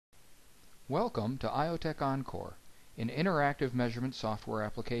Welcome to IoTech Encore, an interactive measurement software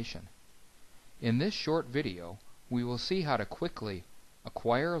application. In this short video, we will see how to quickly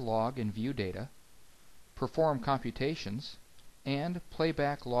acquire, log, and view data, perform computations, and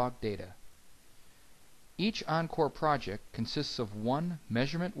playback log data. Each Encore project consists of one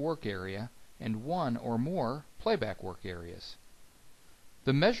measurement work area and one or more playback work areas.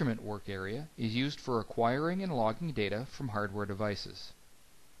 The measurement work area is used for acquiring and logging data from hardware devices.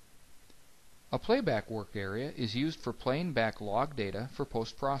 A playback work area is used for playing back log data for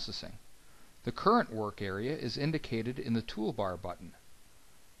post-processing. The current work area is indicated in the toolbar button.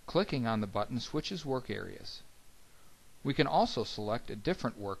 Clicking on the button switches work areas. We can also select a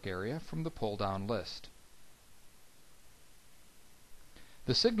different work area from the pull-down list.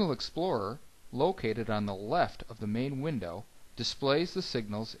 The Signal Explorer, located on the left of the main window, displays the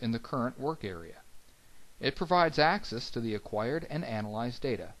signals in the current work area. It provides access to the acquired and analyzed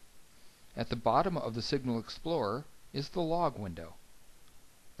data. At the bottom of the Signal Explorer is the log window.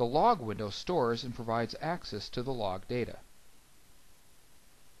 The log window stores and provides access to the log data.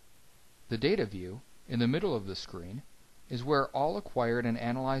 The data view, in the middle of the screen, is where all acquired and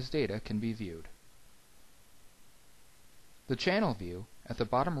analyzed data can be viewed. The channel view, at the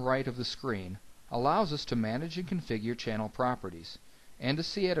bottom right of the screen, allows us to manage and configure channel properties, and to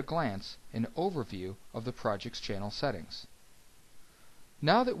see at a glance an overview of the project's channel settings.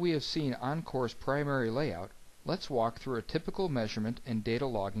 Now that we have seen Encore's primary layout, let's walk through a typical measurement and data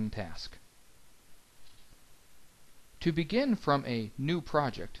logging task. To begin from a new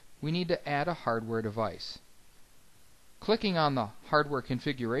project, we need to add a hardware device. Clicking on the Hardware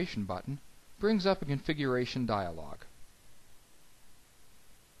Configuration button brings up a configuration dialog.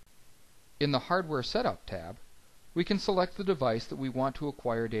 In the Hardware Setup tab, we can select the device that we want to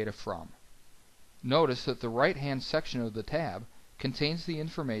acquire data from. Notice that the right-hand section of the tab contains the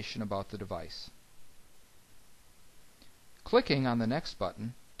information about the device. Clicking on the Next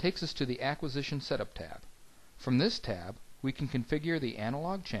button takes us to the Acquisition Setup tab. From this tab, we can configure the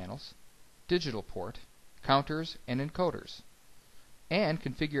analog channels, digital port, counters, and encoders, and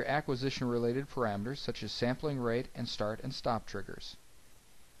configure acquisition-related parameters such as sampling rate and start and stop triggers.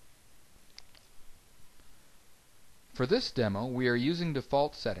 For this demo, we are using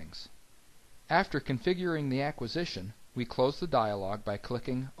default settings. After configuring the acquisition, we close the dialog by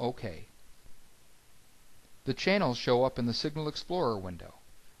clicking OK. The channels show up in the Signal Explorer window,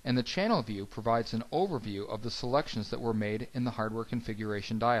 and the channel view provides an overview of the selections that were made in the hardware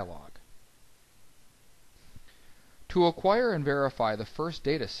configuration dialog. To acquire and verify the first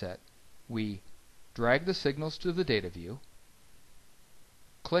data set, we drag the signals to the data view,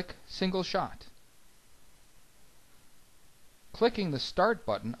 click Single Shot. Clicking the Start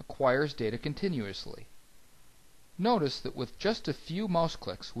button acquires data continuously. Notice that with just a few mouse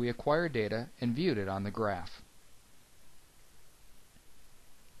clicks we acquire data and viewed it on the graph.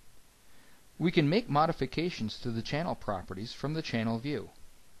 We can make modifications to the channel properties from the channel view.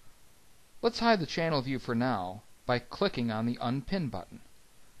 Let's hide the channel view for now by clicking on the Unpin button.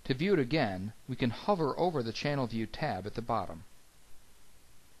 To view it again, we can hover over the Channel View tab at the bottom.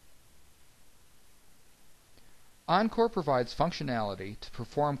 Encore provides functionality to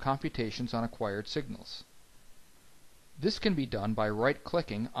perform computations on acquired signals. This can be done by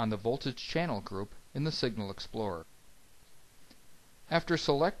right-clicking on the voltage channel group in the Signal Explorer. After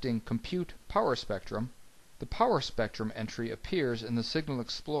selecting Compute Power Spectrum, the Power Spectrum entry appears in the Signal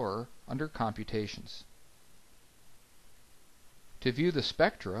Explorer under Computations. To view the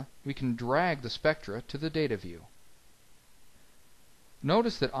spectra, we can drag the spectra to the data view.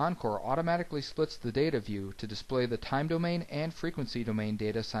 Notice that Encore automatically splits the data view to display the time domain and frequency domain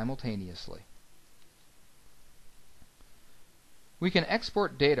data simultaneously. We can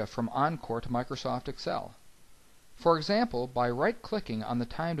export data from Encore to Microsoft Excel. For example, by right-clicking on the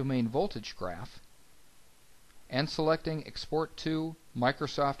time domain voltage graph and selecting Export to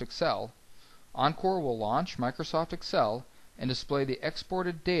Microsoft Excel, Encore will launch Microsoft Excel and display the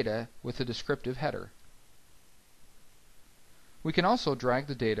exported data with a descriptive header. We can also drag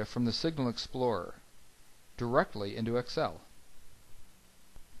the data from the Signal Explorer directly into Excel.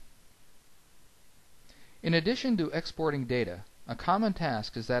 In addition to exporting data, a common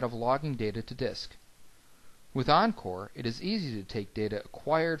task is that of logging data to disk. With Encore, it is easy to take data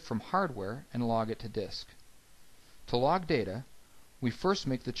acquired from hardware and log it to disk. To log data, we first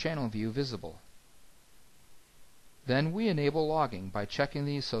make the channel view visible. Then we enable logging by checking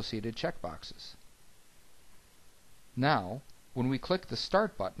the associated checkboxes. Now, when we click the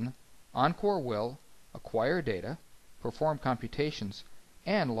Start button, Encore will acquire data, perform computations,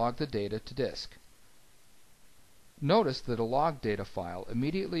 and log the data to disk. Notice that a log data file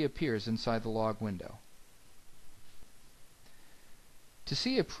immediately appears inside the log window. To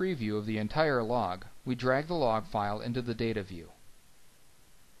see a preview of the entire log, we drag the log file into the data view.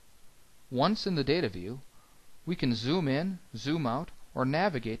 Once in the data view, we can zoom in, zoom out, or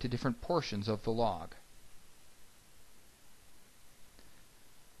navigate to different portions of the log.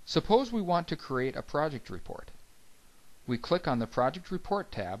 Suppose we want to create a project report. We click on the Project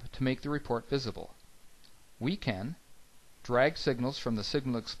Report tab to make the report visible. We can drag signals from the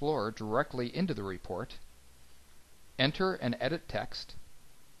Signal Explorer directly into the report, enter and edit text,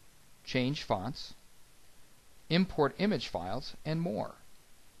 change fonts, import image files, and more.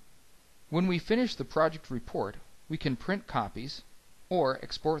 When we finish the project report, we can print copies or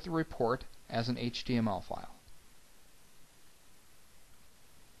export the report as an HTML file.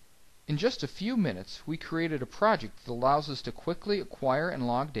 In just a few minutes, we created a project that allows us to quickly acquire and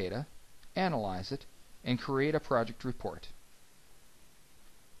log data, analyze it, and create a project report.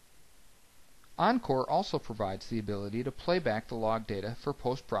 Encore also provides the ability to play back the log data for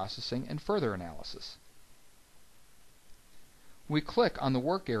post-processing and further analysis. We click on the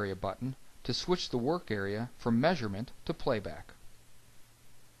Work Area button to switch the work area from measurement to playback.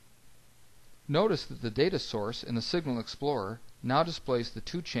 Notice that the data source in the Signal Explorer now displays the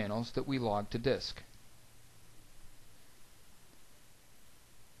two channels that we logged to disk.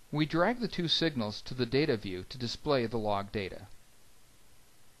 We drag the two signals to the data view to display the log data.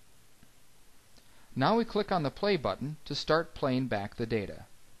 Now we click on the Play button to start playing back the data.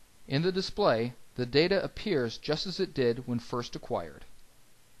 In the display, the data appears just as it did when first acquired.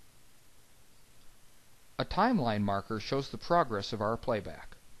 A timeline marker shows the progress of our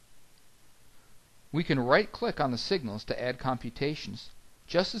playback. We can right-click on the signals to add computations,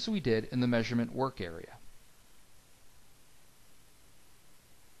 just as we did in the measurement work area.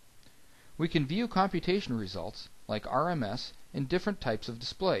 We can view computation results, like RMS, in different types of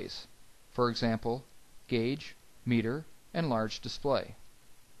displays. For example, gauge, meter, and large display.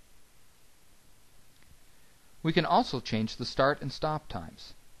 We can also change the start and stop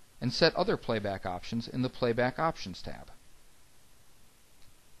times, and set other playback options in the Playback Options tab.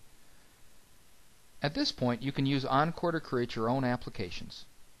 At this point, you can use Encore to create your own applications.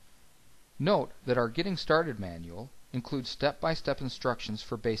 Note that our Getting Started manual includes step-by-step instructions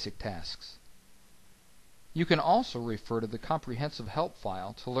for basic tasks. You can also refer to the comprehensive help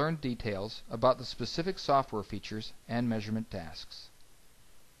file to learn details about the specific software features and measurement tasks.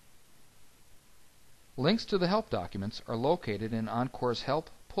 Links to the help documents are located in Encore's Help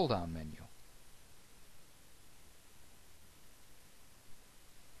pull-down menu.